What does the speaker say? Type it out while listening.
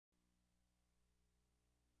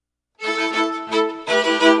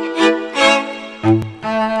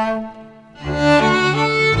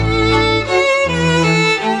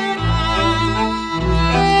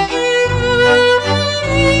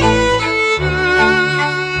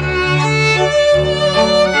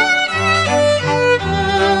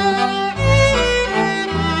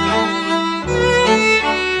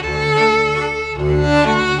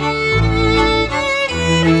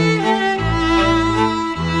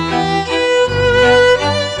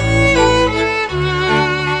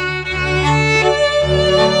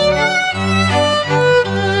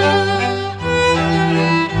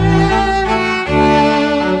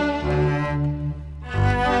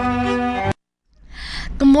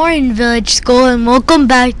morning, Village School, and welcome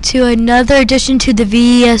back to another edition to the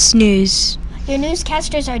VES News. Your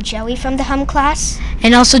newscasters are Joey from the Hum class.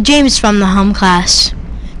 And also James from the Hum class.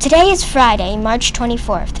 Today is Friday, March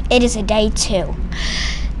 24th. It is a day 2.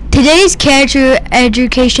 Today's character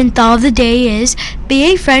education thought of the day is,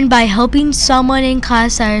 be a friend by helping someone in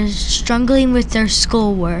class that is struggling with their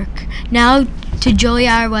schoolwork. Now to Joey,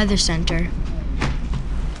 our weather center.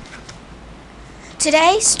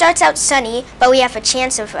 Today starts out sunny, but we have a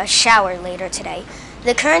chance of a shower later today.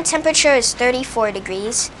 The current temperature is 34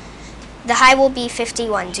 degrees. The high will be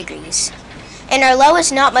 51 degrees. And our low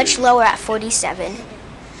is not much lower at 47.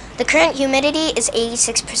 The current humidity is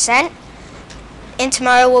 86%. And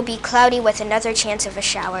tomorrow will be cloudy with another chance of a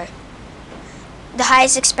shower. The high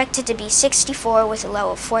is expected to be 64 with a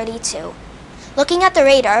low of 42. Looking at the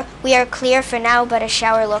radar, we are clear for now, but a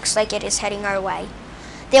shower looks like it is heading our way.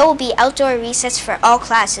 There will be outdoor recess for all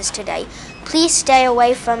classes today. Please stay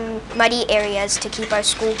away from muddy areas to keep our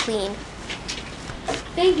school clean.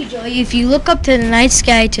 Thank you, Joey. If you look up to the night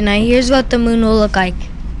sky tonight, here's what the moon will look like.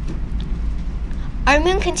 Our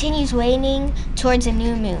moon continues waning towards a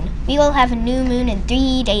new moon. We will have a new moon in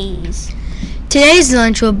 3 days. Today's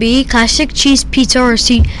lunch will be classic cheese pizza or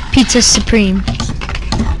pizza supreme.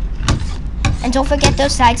 And don't forget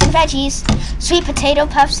those sides and veggies, sweet potato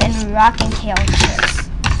puffs and rockin' kale chips.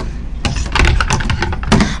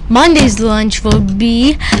 Monday's lunch will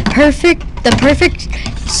be the perfect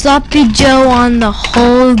sloppy joe on the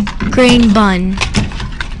whole grain bun.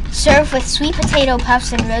 Served with sweet potato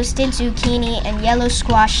puffs and roasted zucchini and yellow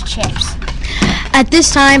squash chips. At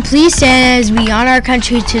this time, please stand as we honor our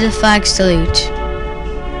country to the flag salute.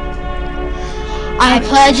 I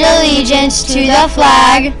pledge allegiance to the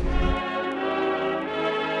flag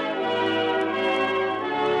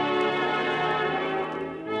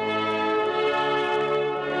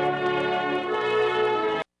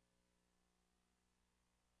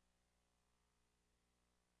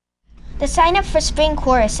The sign up for spring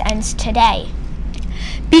chorus ends today.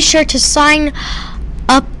 Be sure to sign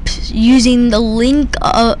up using the link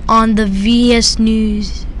on the VES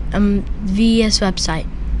News VES website.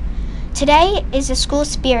 Today is a school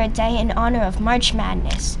spirit day in honor of March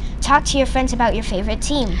Madness. Talk to your friends about your favorite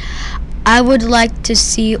team. I would like to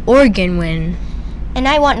see Oregon win. And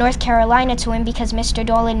I want North Carolina to win because Mr.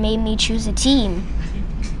 Dolan made me choose a team.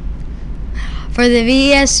 For the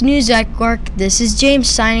VES News Network, this is James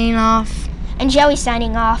signing off. And Joey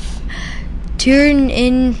signing off. Tune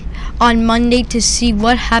in on Monday to see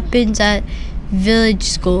what happens at Village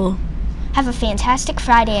School. Have a fantastic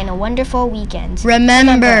Friday and a wonderful weekend.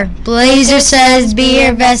 Remember, Blazer says be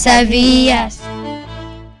your best at VES.